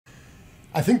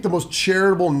I think the most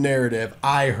charitable narrative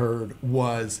I heard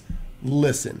was,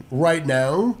 listen, right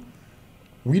now,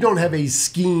 we don't have a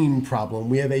scheme problem.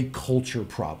 We have a culture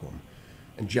problem.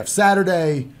 And Jeff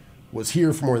Saturday was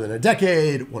here for more than a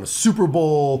decade, won a Super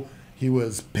Bowl. He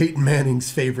was Peyton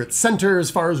Manning's favorite center, as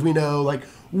far as we know, like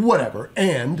whatever.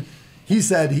 And he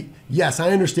said, yes,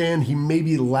 I understand he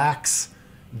maybe lacks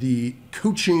the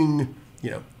coaching,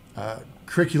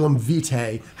 curriculum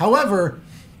vitae. However,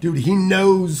 dude, he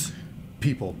knows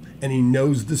people and he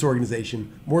knows this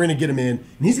organization. We're going to get him in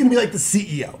and he's going to be like the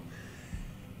CEO.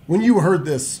 When you heard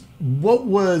this, what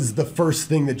was the first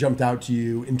thing that jumped out to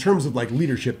you in terms of like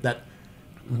leadership that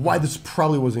why this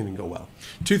probably wasn't going to go well?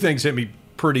 Two things hit me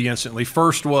pretty instantly.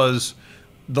 First was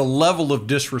the level of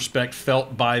disrespect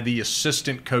felt by the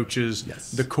assistant coaches,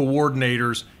 yes, the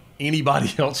coordinators,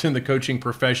 anybody else in the coaching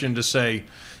profession to say,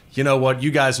 you know what,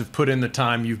 you guys have put in the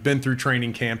time. You've been through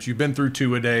training camps. You've been through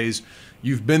two-a-days.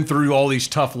 You've been through all these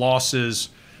tough losses.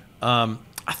 I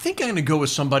think I'm going to go with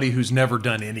somebody who's never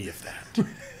done any of that.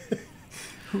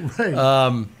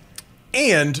 Right.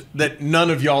 And that none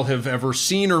of y'all have ever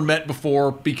seen or met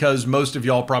before because most of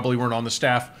y'all probably weren't on the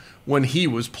staff when he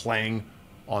was playing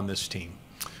on this team.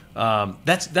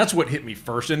 That's what hit me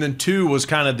first. And then two was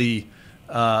kind of the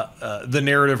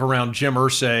narrative around Jim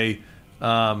Irsay,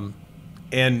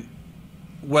 and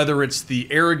whether it's the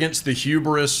arrogance, the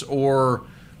hubris, or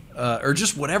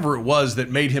just whatever it was that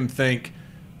made him think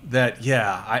that,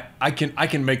 yeah, I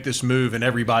can make this move and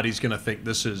everybody's going to think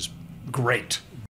this is great.